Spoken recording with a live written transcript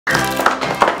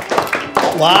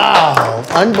Wow,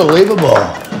 unbelievable.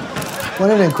 What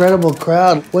an incredible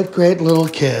crowd. What great little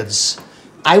kids.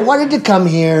 I wanted to come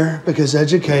here because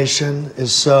education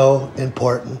is so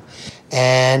important.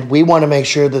 And we want to make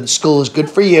sure that school is good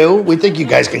for you. We think you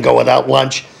guys can go without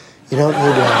lunch. You don't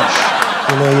need lunch.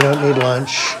 You know you don't need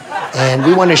lunch. And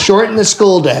we want to shorten the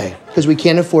school day because we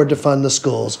can't afford to fund the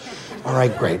schools. All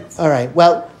right, great. All right,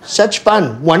 well, such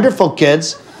fun. Wonderful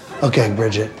kids. Okay,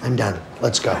 Bridget, I'm done.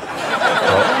 Let's go.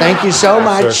 Thank you so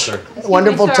much. Sir.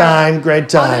 Wonderful time, great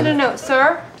time. Oh, no,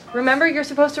 sir. Remember, you're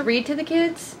supposed to read to the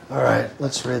kids? All right,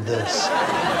 let's read this.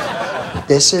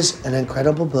 This is an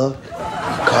incredible book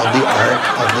called The Art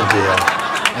of the Deal.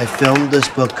 I filmed this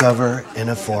book cover in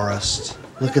a forest.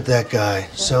 Look at that guy,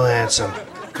 so handsome.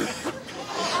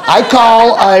 I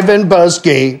call Ivan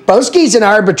Boesky. Boesky's an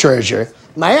arbitrager.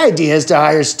 My idea is to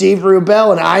hire Steve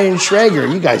Rubel and Ian Schrager.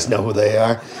 You guys know who they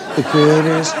are. The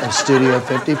creators of Studio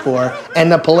 54 and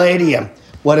the Palladium.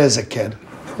 What is it, kid?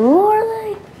 Who are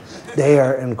they? They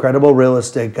are incredible real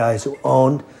estate guys who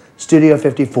own Studio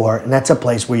 54, and that's a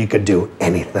place where you could do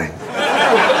anything.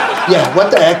 Yeah,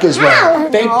 what the heck is wrong?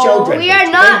 Fake children. We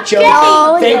are not fake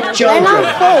children. fake. Fake children. They're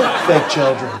not Fake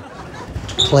children.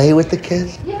 Play with the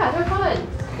kids? Yeah, they're fun.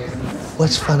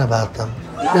 What's fun about them?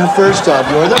 Now, first off,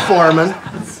 you're the foreman,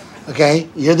 okay?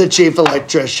 You're the chief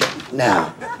electrician.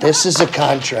 Now, this is a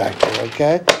contractor,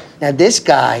 okay? Now, this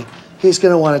guy, he's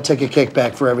gonna wanna take a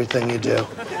kickback for everything you do.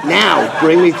 Now,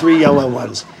 bring me 3 yellow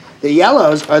ones. The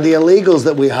yellows are the illegals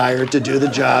that we hire to do the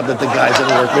job that the guys at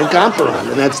workman comp are on,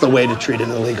 and that's the way to treat an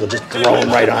illegal, just throw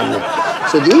them right on there.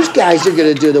 So these guys are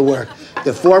gonna do the work.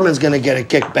 The foreman's gonna get a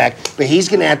kickback, but he's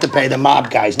gonna have to pay the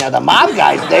mob guys. Now, the mob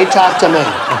guys, they talk to me,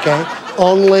 okay?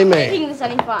 Only me. Making this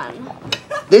any fun?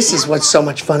 This is what's so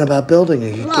much fun about building. Are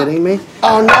you kidding me?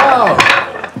 Oh, no.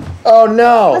 Oh,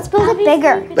 no. Let's build it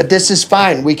bigger. But this is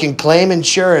fine. We can claim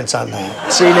insurance on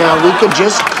that. See, now, we could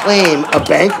just claim a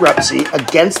bankruptcy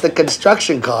against the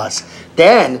construction costs.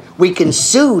 Then we can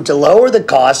sue to lower the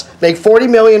costs, make $40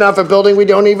 million off a building we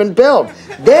don't even build.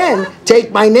 Then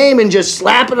take my name and just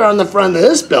slap it on the front of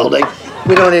this building.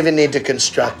 We don't even need to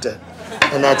construct it.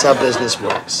 And that's how business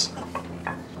works.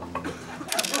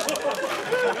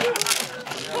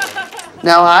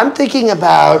 Now, I'm thinking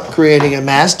about creating a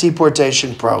mass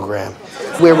deportation program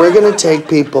where we're going to take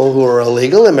people who are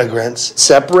illegal immigrants,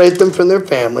 separate them from their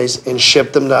families, and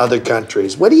ship them to other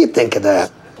countries. What do you think of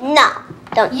that? No,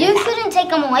 don't. You shouldn't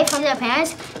take them away from their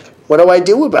parents. What do I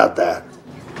do about that?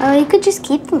 Oh, you could just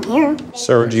keep them here.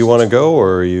 Sir, do you want to go,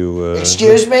 or are you...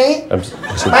 Excuse me? Mike,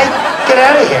 get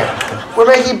out of here. We're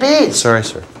making beads. Sorry,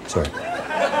 sir. Sorry.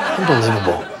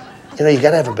 Unbelievable. You know, you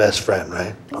gotta have a best friend,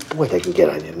 right? Oh, boy, they can get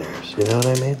on your nerves. You know what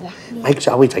I mean? Yeah. Mike's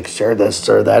always like, sir, this,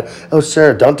 sir, that. Oh,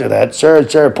 sir, don't do that.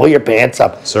 Sir, pull your pants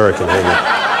up. Sir, I can hear you.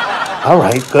 All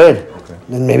right, good. Okay.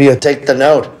 Then maybe you'll take the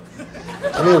note.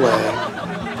 Anyway,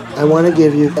 I want to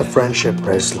give you a friendship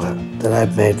bracelet that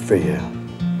I've made for you.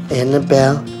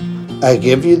 Annabelle, I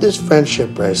give you this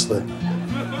friendship bracelet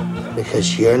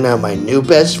because you're now my new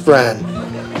best friend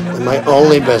and my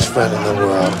only best friend in the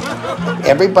world.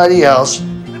 Everybody else,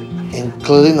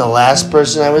 including the last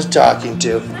person I was talking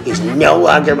to, is no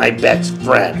longer my best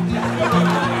friend.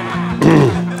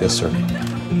 Yes, sir.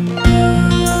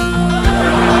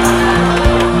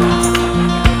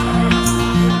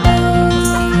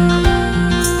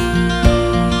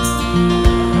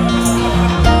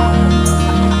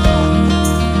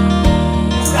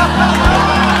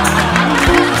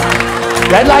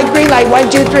 Red light, green light, 1,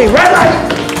 2, 3. Red light!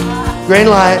 Green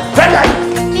light. Red light!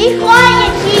 Be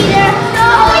quiet, Peter.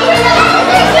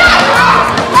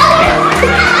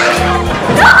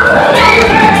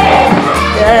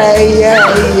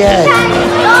 Yeah.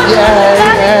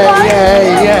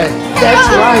 That's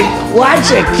right.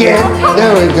 Watch it, kid.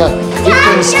 There we go. You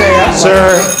can stay up.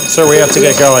 Sir, we have to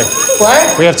get going.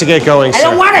 What? We have to get going, sir. I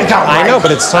don't want to go. I know,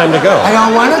 but it's time to go. I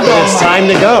don't want to go. It's time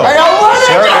to go. I don't want to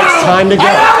go. Sir, it's time to go.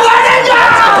 I don't want to go.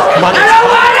 Come on. I don't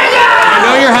want to go. I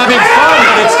know you're having fun,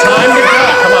 but it's time to go.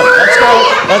 Come on, let's go.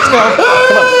 Let's go.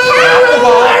 Come on. Drop the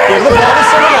ball. Give the ball to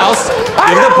someone else.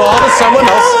 Give the ball to someone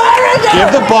else. Give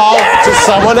the ball to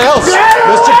someone else.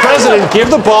 Mr. President, give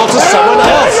the ball to someone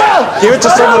else. Give it to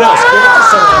someone else. Give it to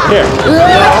someone. Here. No.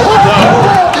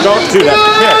 Don't do that.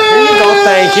 Here you go.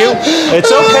 Thank you.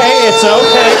 It's okay. It's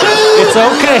okay. It's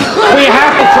okay. We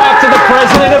have to talk to the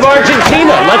president of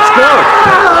Argentina. Let's go.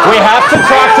 We have to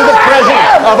talk to the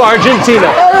president of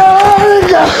Argentina.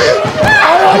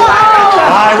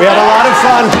 We had a lot of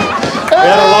fun. We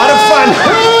had a lot of fun.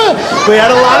 We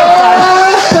had a lot of fun.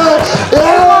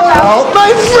 My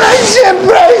friendship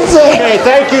bracelet. Okay,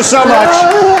 thank you so much.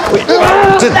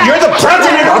 You're the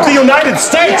president of the United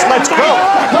States. Let's go.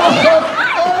 go, go,